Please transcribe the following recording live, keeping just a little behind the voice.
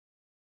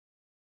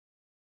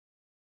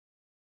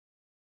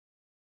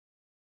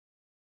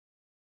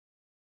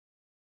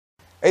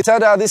Hey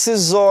Tada, this is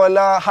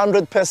Zola,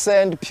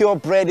 100%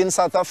 purebred in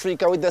South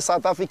Africa with the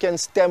South African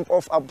stamp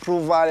of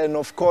approval. And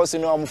of course, you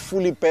know, I'm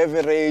fully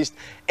beveraged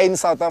in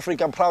South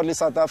Africa, proudly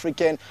South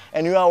African.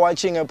 And you are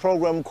watching a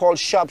program called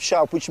Sharp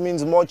Sharp, which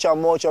means mocha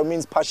mocha,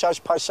 means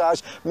pashash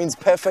pashash, means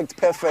perfect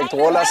perfect.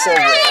 Wola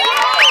 7.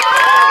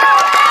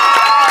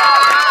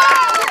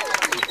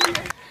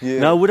 Yeah.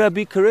 Now, would I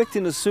be correct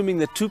in assuming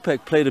that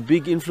Tupac played a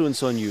big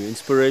influence on you,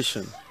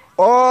 inspiration?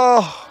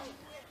 Oh,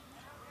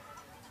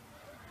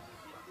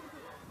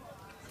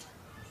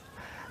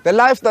 the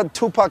life that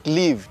Tupac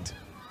lived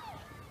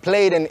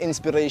played an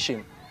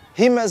inspiration.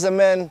 Him as a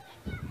man,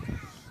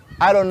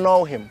 I don't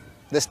know him.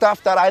 The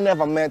stuff that I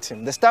never met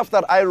him, the stuff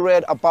that I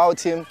read about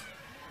him,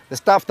 the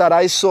stuff that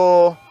I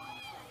saw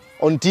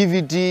on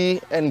DVD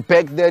and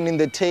back then in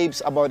the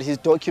tapes about his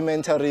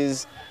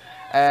documentaries,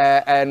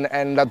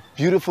 and that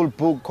beautiful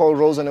book called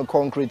Rose on the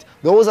Concrete.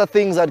 Those are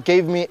things that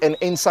gave me an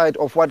insight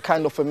of what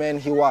kind of a man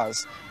he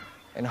was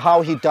and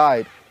how he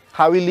died,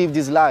 how he lived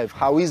his life,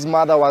 how his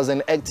mother was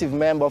an active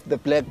member of the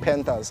Black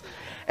Panthers,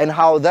 and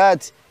how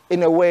that,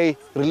 in a way,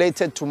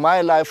 related to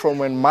my life from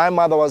when my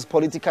mother was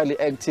politically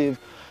active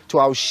to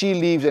how she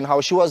lived and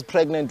how she was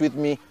pregnant with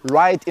me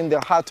right in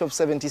the heart of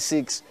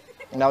 76.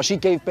 And how she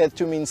gave birth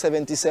to me in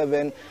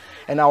 77,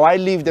 and how I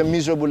lived a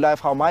miserable life,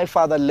 how my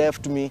father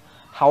left me,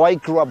 how I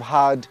grew up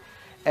hard,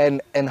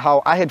 and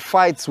how I had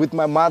fights with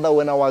my mother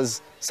when I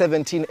was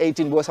 17,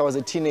 18, because I was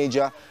a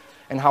teenager,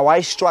 and how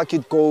I struck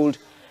it gold,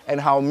 and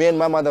how me and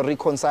my mother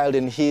reconciled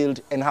and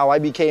healed, and how I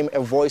became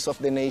a voice of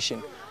the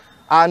nation.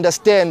 I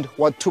understand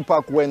what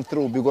Tupac went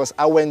through because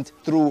I went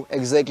through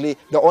exactly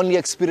the only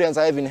experience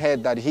I even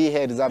had that he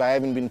had is that I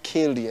haven't been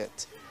killed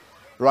yet,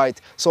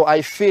 right? So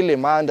I feel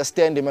him, I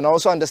understand him, and I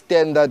also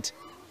understand that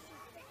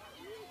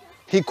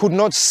he could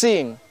not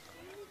sing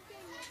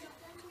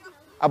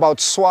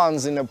about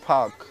swans in a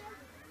park.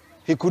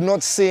 He could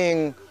not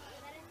sing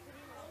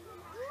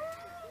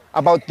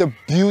about the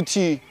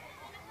beauty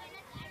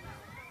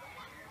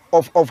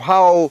of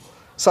how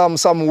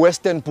some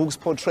Western books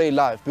portray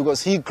life,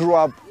 because he grew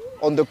up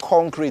on the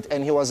concrete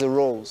and he was a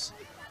rose.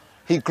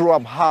 He grew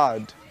up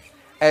hard,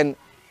 and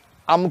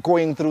I'm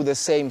going through the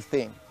same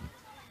thing,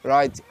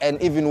 right? And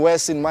even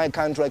worse, in my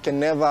country, I can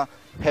never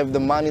have the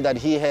money that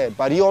he had.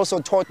 But he also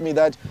taught me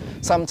that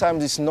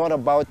sometimes it's not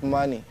about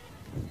money.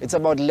 It's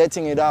about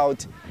letting it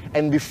out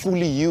and be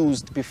fully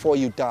used before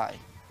you die,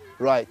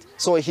 right?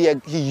 So he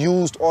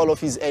used all of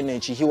his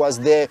energy. He was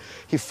there,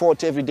 he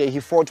fought every day. He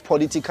fought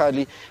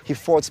politically, he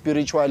fought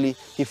spiritually,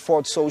 he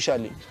fought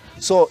socially.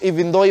 So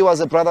even though he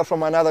was a brother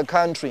from another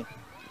country,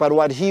 but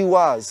what he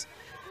was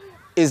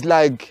is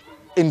like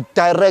in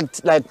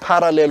direct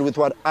parallel with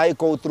what I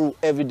go through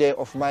every day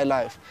of my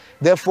life.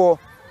 Therefore,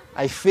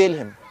 I feel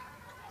him.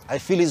 I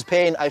feel his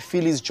pain, I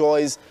feel his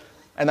joys,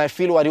 and I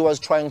feel what he was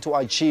trying to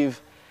achieve.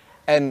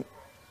 And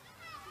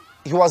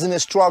he was in a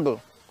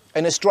struggle.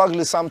 And a struggle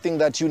is something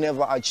that you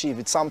never achieve.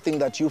 It's something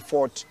that you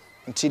fought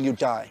until you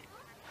die.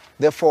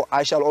 Therefore,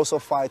 I shall also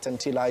fight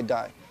until I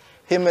die.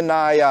 Him and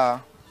I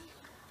are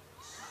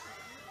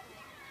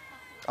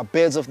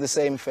birds of the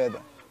same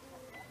feather.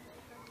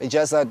 It's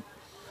just that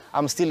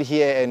I'm still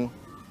here and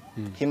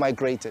he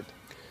migrated.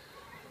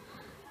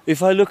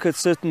 If I look at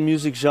certain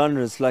music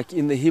genres, like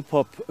in the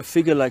hip-hop, a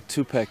figure like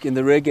Tupac, in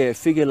the reggae, a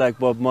figure like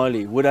Bob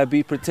Marley, would I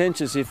be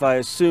pretentious if I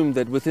assumed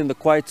that within the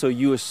Kwaito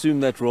you assume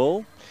that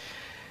role?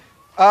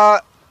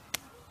 I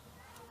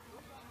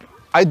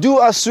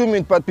do assume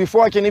it, but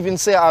before I can even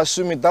say I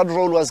assume it, that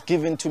role was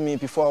given to me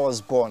before I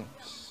was born.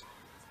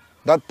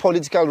 That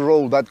political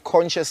role, that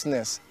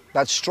consciousness,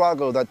 that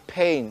struggle, that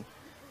pain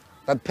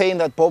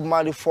that Bob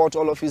Marley fought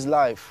all of his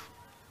life.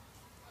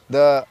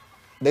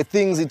 The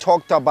things he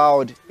talked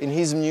about in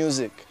his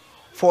music,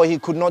 for he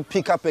could not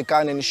pick up a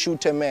gun and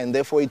shoot a man,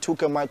 therefore he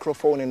took a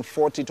microphone and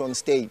fought it on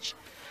stage.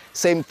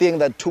 Same thing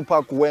that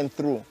Tupac went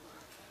through.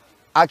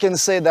 I can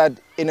say that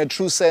in a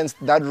true sense,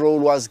 that role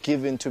was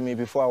given to me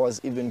before I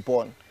was even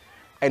born.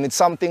 And it's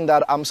something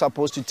that I'm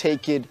supposed to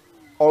take it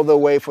all the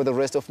way for the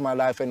rest of my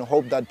life and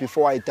hope that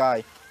before I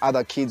die,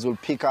 other kids will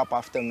pick up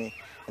after me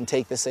and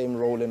take the same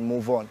role and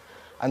move on,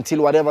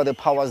 until whatever the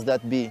powers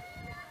that be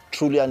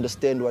truly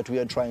understand what we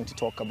are trying to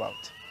talk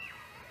about.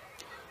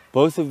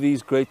 Both of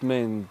these great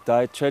men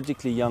died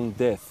tragically young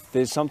death.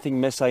 There's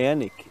something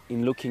messianic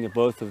in looking at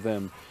both of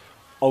them.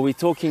 Are we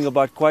talking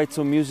about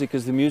Kwaito music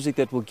as the music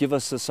that will give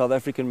us a South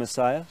African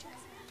Messiah?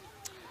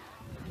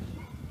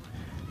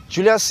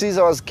 Julius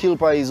Caesar was killed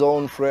by his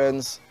own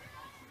friends.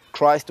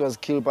 Christ was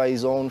killed by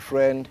his own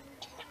friend.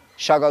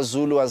 Shaka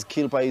Zulu was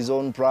killed by his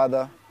own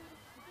brother.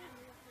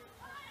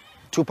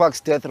 Tupac's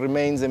death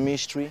remains a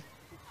mystery.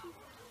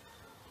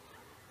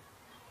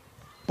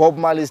 Bob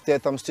Marley's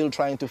death, I'm still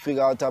trying to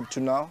figure out up to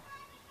now.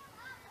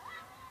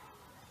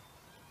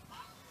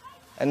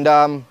 And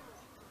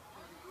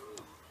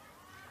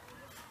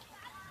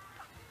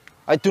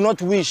I do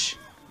not wish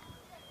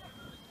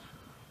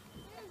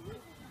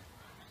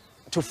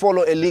to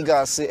follow a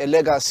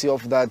legacy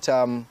of that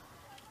I'm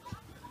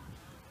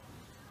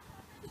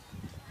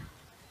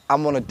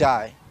gonna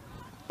die.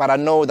 But I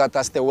know that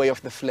that's the way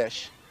of the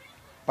flesh.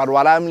 But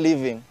while I'm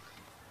living,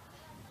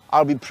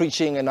 I'll be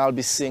preaching and I'll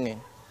be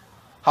singing.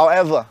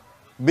 However,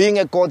 being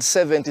a God's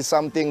servant is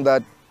something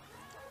that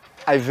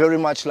I very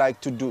much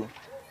like to do.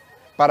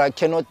 But I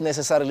cannot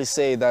necessarily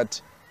say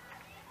that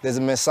there's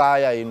a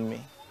Messiah in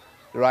me,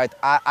 right?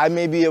 I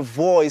may be a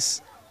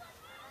voice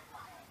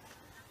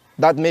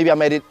that maybe I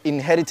might have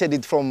inherited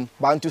it from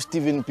Bantu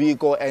Stephen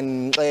Biko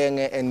and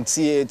Ngenge and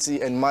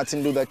Tsietsi and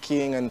Martin Luther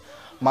King and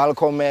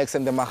Malcolm X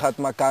and the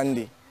Mahatma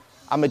Gandhi.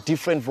 I'm a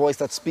different voice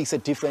that speaks a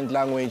different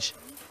language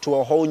to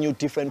a whole new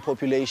different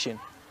population.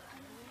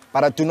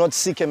 But I do not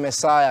seek a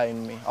Messiah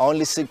in me. I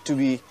only seek to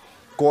be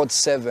God's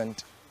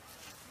servant.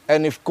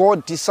 And if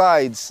God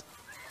decides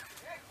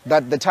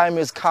that the time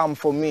has come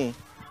for me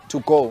to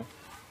go,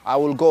 I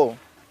will go.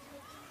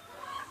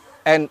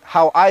 And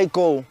how I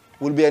go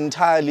will be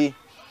entirely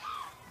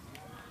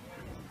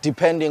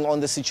depending on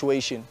the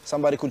situation.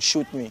 Somebody could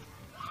shoot me.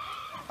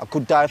 I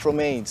could die from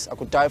AIDS. I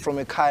could die from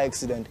a car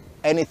accident.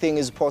 Anything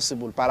is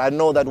possible. But I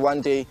know that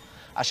one day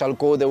I shall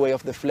go the way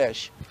of the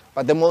flesh.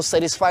 But the most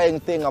satisfying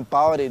thing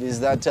about it is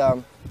that,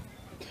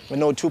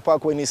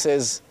 Tupac, when he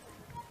says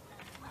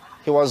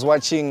he was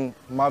watching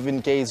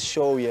Marvin Gaye's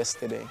show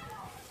yesterday,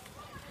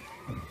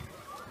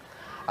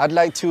 I'd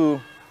like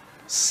to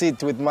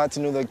sit with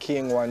Martin Luther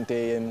King one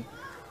day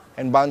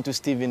and Bantu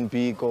Stephen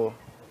Biko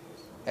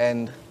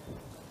and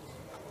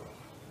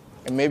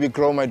maybe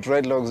grow my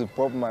dreadlocks with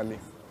Bob Marley.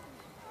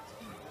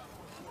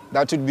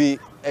 That would be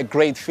a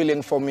great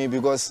feeling for me,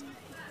 because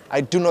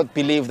I do not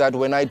believe that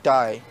when I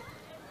die,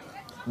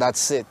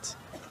 that's it.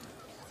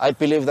 I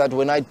believe that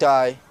when I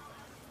die,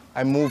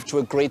 I move to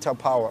a greater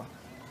power,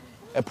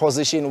 a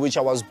position which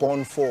I was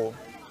born for.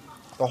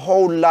 The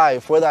whole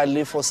life, whether I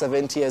live for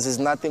 70 years, is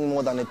nothing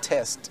more than a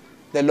test.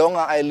 The longer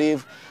I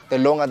live, the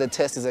longer the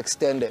test is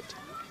extended.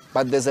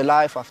 But there's a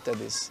life after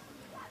this,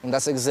 and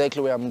that's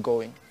exactly where I'm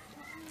going.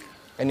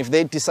 And if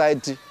they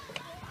decide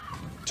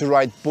to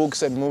write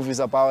books and movies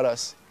about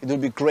us, it will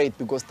be great,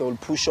 because they will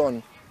push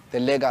on the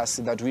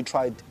legacy that we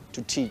tried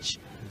to teach.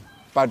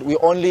 But we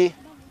only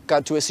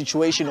got to a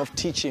situation of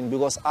teaching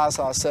because us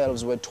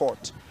ourselves were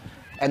taught.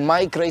 And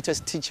my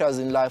greatest teachers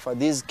in life are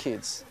these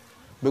kids,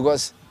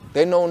 because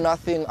they know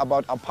nothing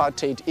about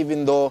apartheid,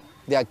 even though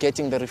they are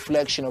getting the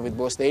reflection of it,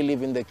 because they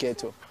live in the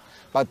ghetto.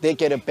 But they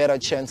get a better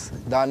chance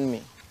than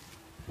me.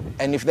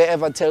 And if they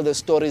ever tell the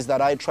stories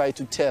that I try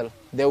to tell,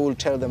 they will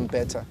tell them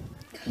better.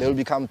 They will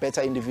become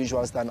better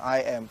individuals than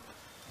I am.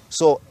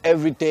 So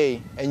every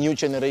day, a new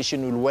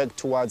generation will work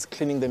towards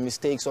cleaning the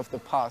mistakes of the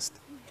past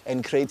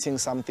and creating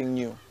something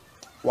new.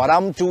 What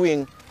I'm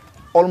doing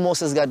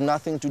almost has got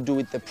nothing to do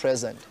with the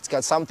present. It's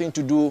got something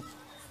to do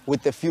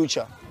with the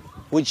future,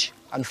 which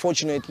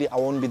unfortunately I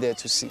won't be there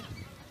to see,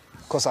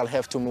 because I'll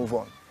have to move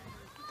on.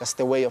 That's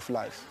the way of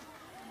life.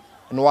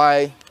 And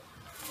why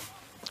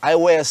I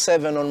wear a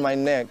 7 on my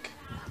neck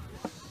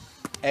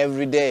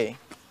every day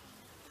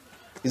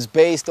is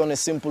based on a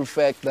simple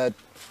fact that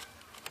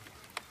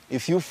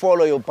if you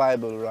follow your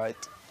Bible, right,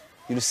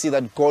 you'll see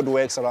that God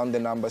works around the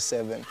number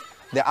 7.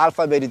 The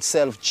alphabet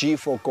itself, G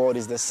for God,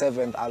 is the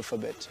 7th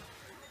alphabet.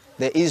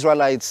 The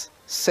Israelites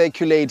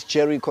circulate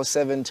Jericho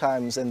 7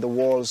 times and the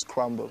walls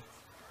crumble.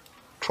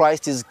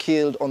 Christ is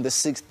killed on the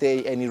 6th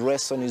day and he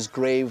rests on his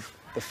grave.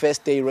 The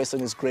first day he rests on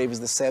his grave is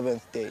the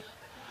 7th day.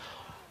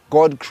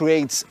 God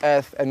creates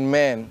earth and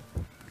man,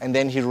 and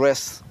then he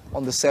rests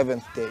on the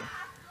 7th day.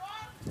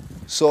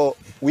 So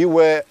we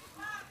wear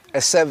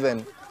a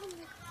 7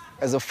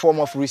 as a form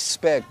of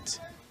respect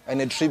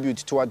and a tribute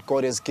to what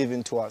God has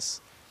given to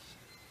us.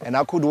 And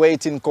I could wear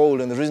it in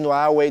gold, and the reason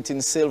why I wear it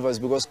in silver is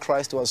because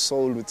Christ was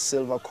sold with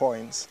silver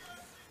coins.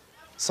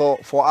 So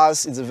for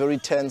us, it's a very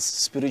tense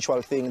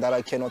spiritual thing that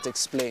I cannot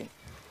explain.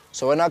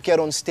 So when I get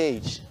on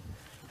stage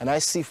and I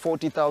see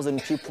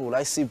 40,000 people,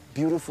 I see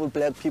beautiful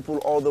black people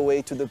all the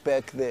way to the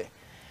back there,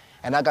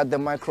 and I got the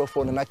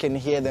microphone and I can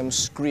hear them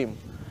scream,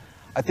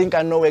 I think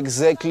I know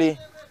exactly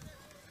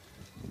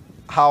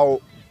how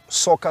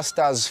soccer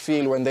stars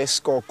feel when they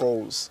score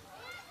goals.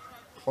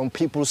 When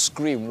people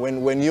scream,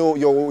 when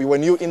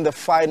you're in the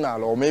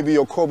final, or maybe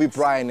you're Kobe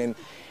Bryant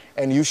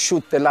and you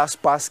shoot the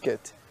last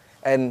basket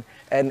and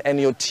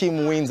your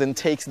team wins and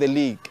takes the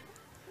league.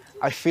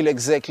 I feel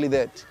exactly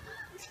that.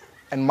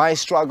 And my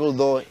struggle,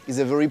 though, is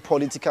a very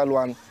political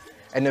one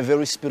and a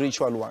very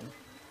spiritual one.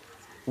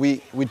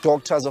 We're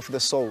doctors of the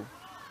soul.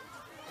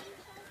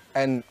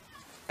 And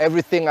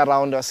everything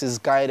around us is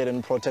guided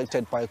and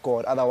protected by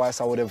God. Otherwise,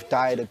 I would have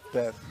died at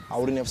birth. I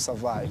wouldn't have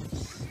survived.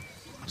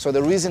 So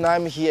the reason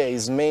I'm here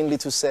is mainly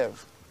to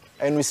serve.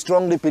 And we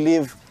strongly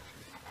believe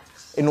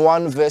in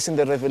one verse in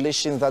the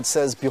Revelation that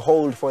says,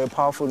 "Behold, for a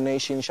powerful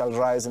nation shall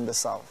rise in the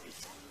south."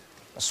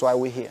 That's why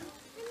we're here.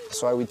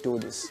 That's why we do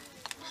this.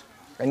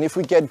 And if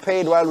we get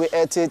paid while we're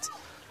at it,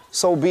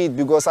 so be it,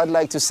 because I'd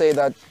like to say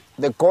that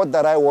the God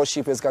that I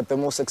worship has got the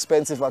most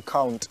expensive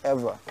account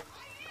ever.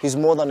 He's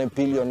more than a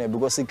billionaire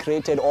because he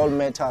created all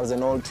metals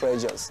and all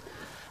treasures.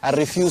 I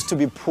refuse to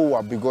be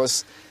poor,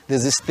 because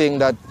there's this thing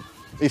that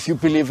if you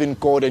believe in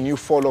God and you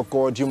follow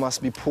God, you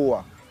must be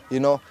poor. You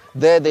know,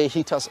 there they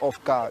hit us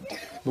off guard,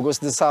 because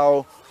that's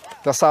how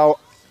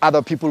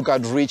other people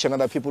got rich and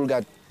other people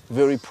got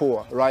very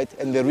poor, right?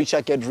 And the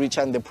richer get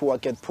richer and the poor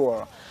get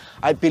poorer.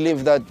 I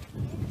believe that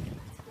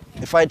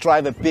if I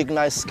drive a big,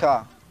 nice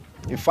car,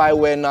 if I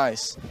wear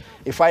nice,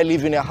 if I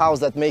live in a house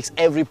that makes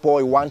every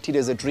boy want it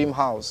as a dream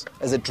house,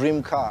 as a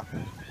dream car,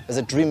 as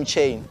a dream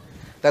chain,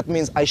 that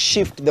means I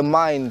shift the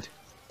mind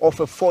of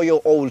a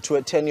 4-year-old to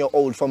a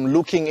 10-year-old from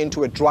looking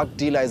into a drug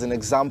dealer as an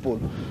example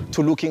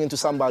to looking into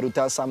somebody who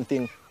does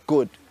something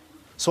good.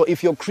 So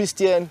if you're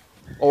Christian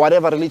or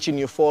whatever religion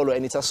you follow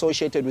and it's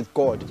associated with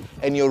God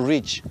and you're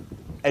rich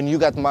and you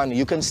got money,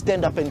 you can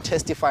stand up and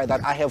testify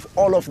that I have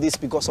all of this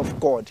because of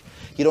God.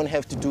 You don't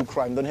have to do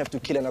crime, you don't have to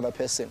kill another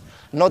person.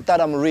 Not that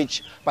I'm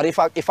rich, but if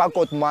I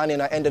got money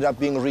and I ended up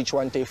being rich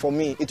one day, for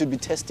me, it would be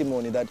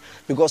testimony that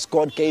because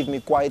God gave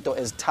me Kwaito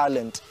as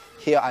talent,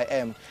 here I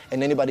am,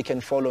 and anybody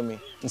can follow me.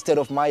 Instead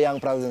of my young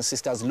brothers and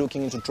sisters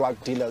looking into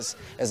drug dealers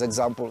as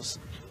examples.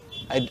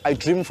 I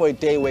dream for a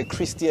day where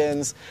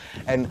Christians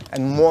and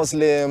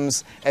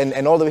Muslims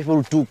and all the people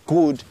who do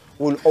good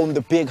will own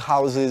the big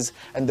houses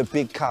and the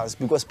big cars,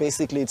 because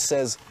basically it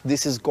says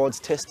this is God's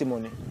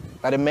testimony,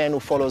 that a man who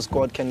follows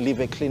God can live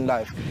a clean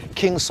life.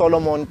 King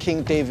Solomon,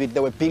 King David, they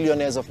were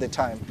billionaires of the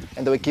time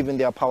and they were given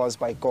their powers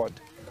by God.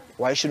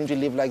 Why shouldn't we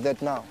live like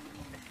that now?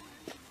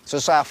 So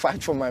I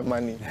fight for my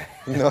money,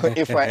 you know,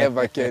 if I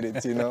ever get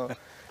it, you know.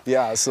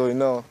 Yeah, so, you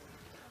know,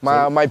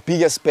 my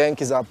biggest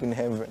bank is up in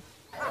heaven.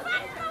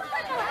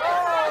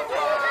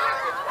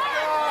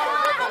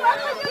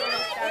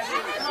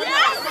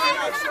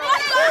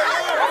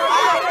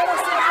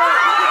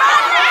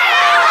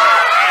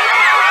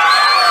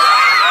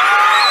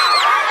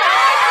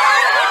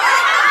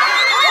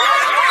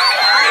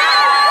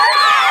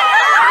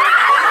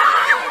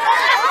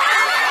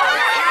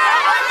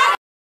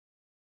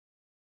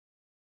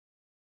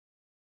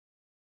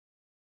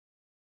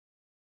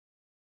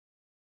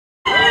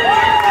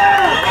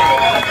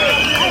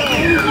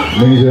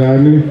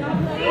 Minjani?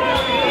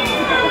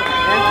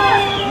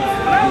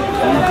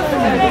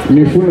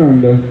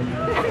 Nifunanda?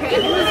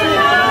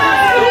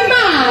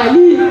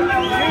 Imali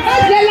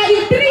edlela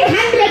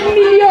i-300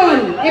 million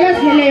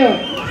ebaseleyo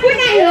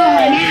funa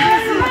yona.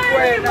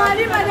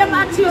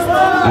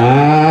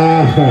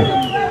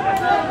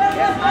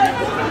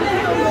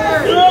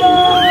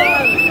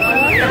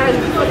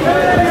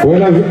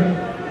 Well,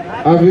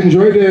 I've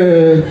enjoyed a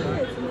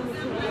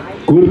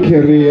good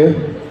career.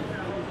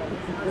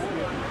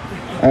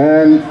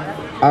 And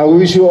I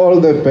wish you all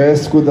the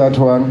best with that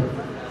one.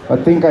 I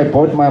think I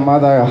bought my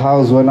mother a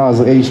house when I was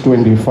age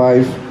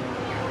 25.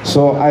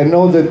 So I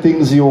know the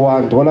things you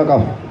want.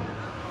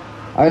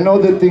 I know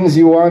the things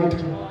you want.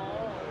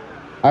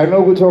 I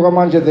know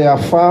Gutogamanje they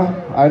are far.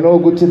 I know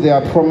Guti they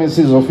are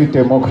promises of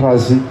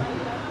democracy.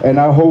 And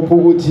I hope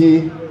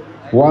Guti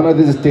one of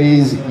these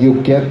days you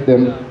get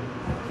them.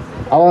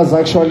 I was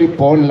actually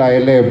born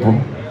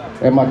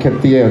Laelepo, a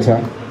market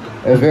theater,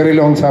 a very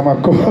long time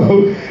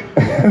ago.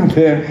 And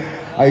then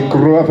I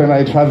grew up and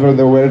I traveled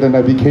the world and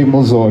I became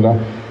Zola.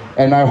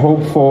 And I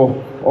hope for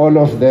all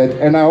of that.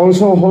 And I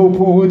also hope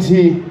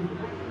the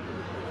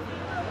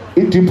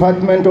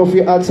Department of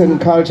the Arts and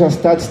Culture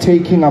starts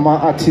taking our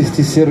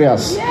artists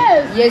serious.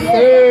 Yes, yes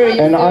sir. Yes,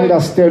 and sir.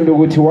 Understand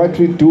what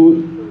we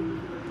do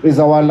is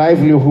our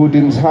livelihood,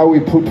 and how we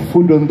put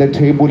food on the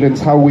table and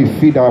how we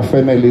feed our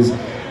families.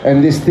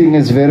 And this thing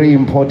is very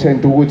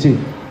important.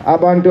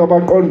 Abantu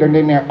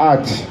abaqondene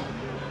art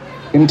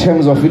in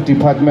terms of the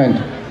department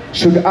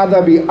should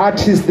either be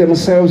artists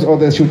themselves or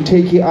they should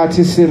take the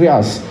artists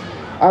serious.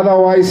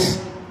 Otherwise,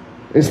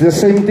 it's the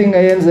same thing.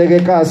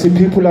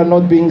 People are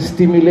not being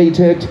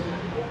stimulated,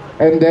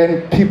 and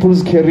then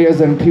people's careers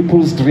and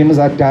people's dreams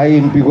are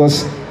dying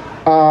because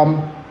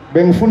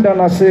Bengfunda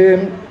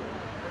nase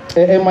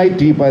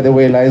MIT, by the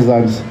way,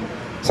 license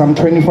some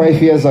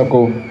 25 years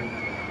ago.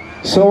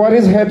 So what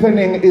is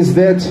happening is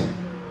that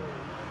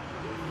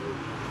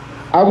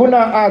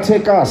Aguna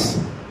take us.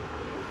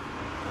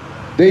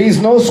 There is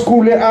no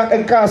school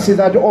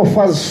that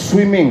offers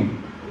swimming.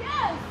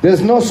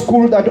 There's no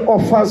school that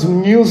offers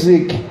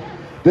music.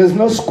 There's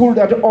no school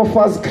that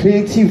offers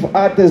creative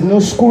art. There's no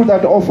school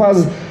that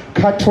offers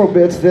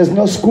catrobets. There's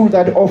no school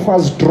that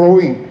offers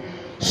drawing.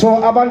 So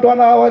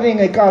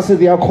abantwana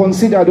they are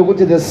considered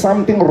there's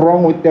something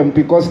wrong with them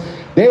because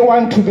they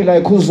want to be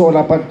like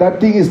Zola, but that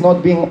thing is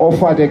not being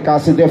offered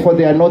therefore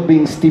they are not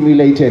being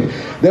stimulated.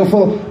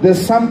 Therefore there's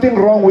something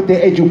wrong with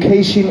the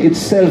education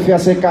itself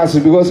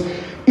because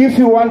if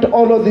you want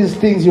all of these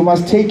things, you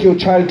must take your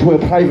child to a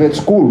private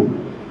school,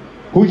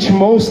 which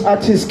most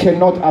artists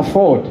cannot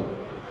afford.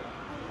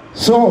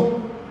 So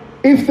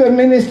if the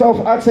Minister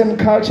of Arts and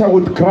Culture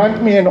would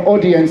grant me an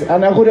audience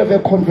and I could have a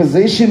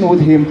conversation with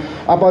him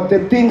about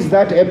the things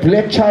that a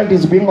black child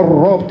is being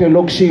robbed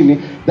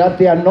that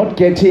they are not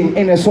getting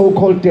in a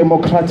so-called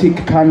democratic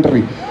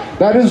country.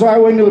 That is why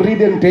when you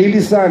read in Daily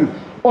Sun,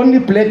 only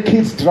black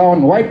kids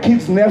drown, white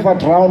kids never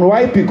drown.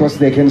 Why? Because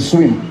they can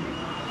swim.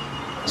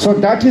 So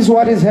that is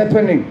what is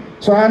happening.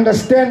 So I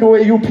understand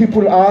where you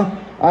people are.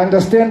 I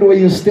understand where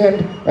you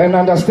stand, and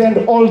understand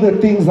all the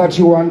things that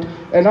you want.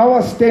 And I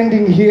was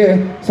standing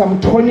here some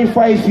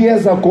 25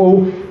 years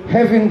ago,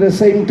 having the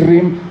same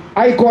dream.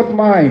 I got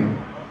mine.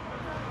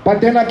 But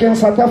then again,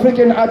 South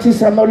African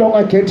artists are no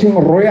longer getting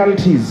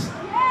royalties.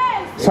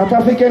 South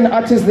African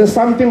artists, there's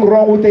something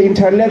wrong with the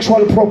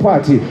intellectual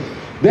property.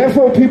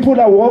 Therefore,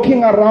 people are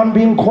walking around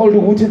being called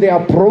Guti, they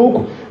are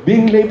broke,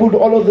 being labeled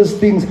all of these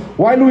things.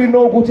 While we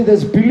know Guti,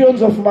 there's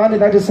billions of money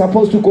that is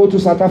supposed to go to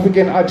South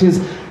African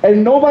artists,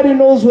 and nobody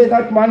knows where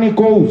that money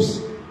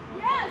goes.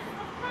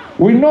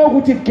 We know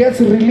Guti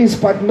gets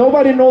released, but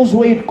nobody knows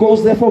where it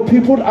goes. Therefore,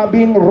 people are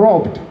being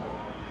robbed.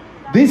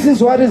 This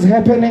is what is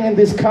happening in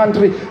this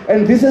country,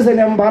 and this is an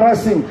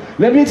embarrassing.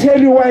 Let me tell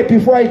you why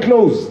before I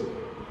close.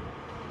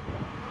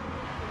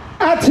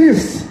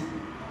 Artists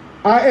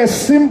are a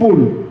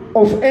symbol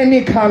of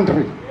any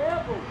country.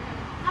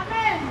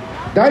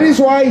 That is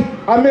why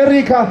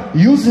America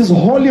uses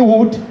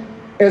Hollywood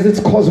as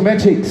its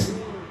cosmetics.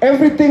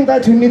 Everything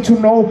that you need to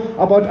know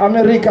about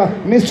America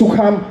needs to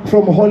come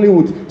from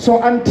Hollywood.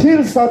 So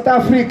until South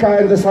Africa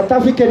and the South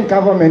African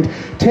government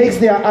takes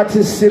their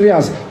artists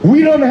serious,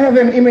 we don't have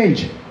an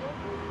image.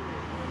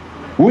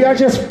 We are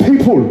just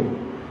people.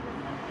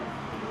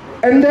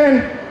 And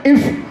then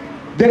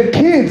if the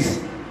kids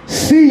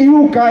see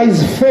you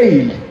guys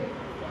fail,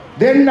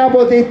 then now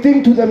they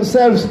think to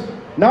themselves,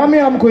 now me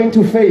I'm going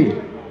to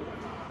fail.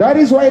 That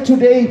is why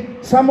today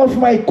some of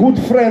my good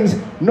friends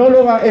no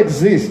longer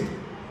exist.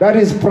 That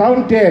is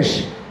Brown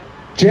Dash,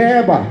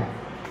 Jeba,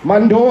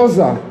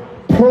 Mendoza,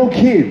 Pro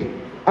Kid.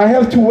 I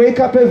have to wake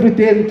up every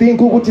day and think,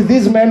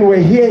 these men were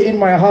here in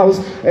my house,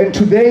 and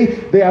today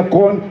they are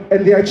gone,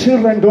 and their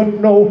children don't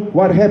know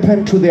what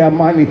happened to their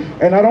money.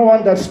 And I don't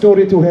want that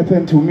story to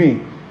happen to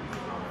me.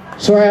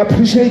 So I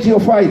appreciate your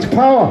fight.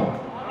 Power.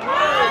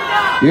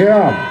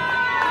 Yeah.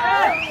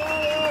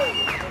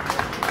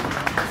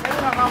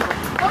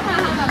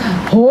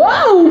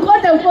 Wow,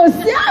 kodwa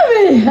Nkosi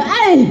yami.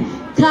 Hey,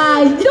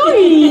 cha,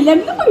 ilungile,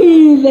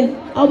 ilungile.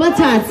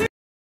 Awubathathi.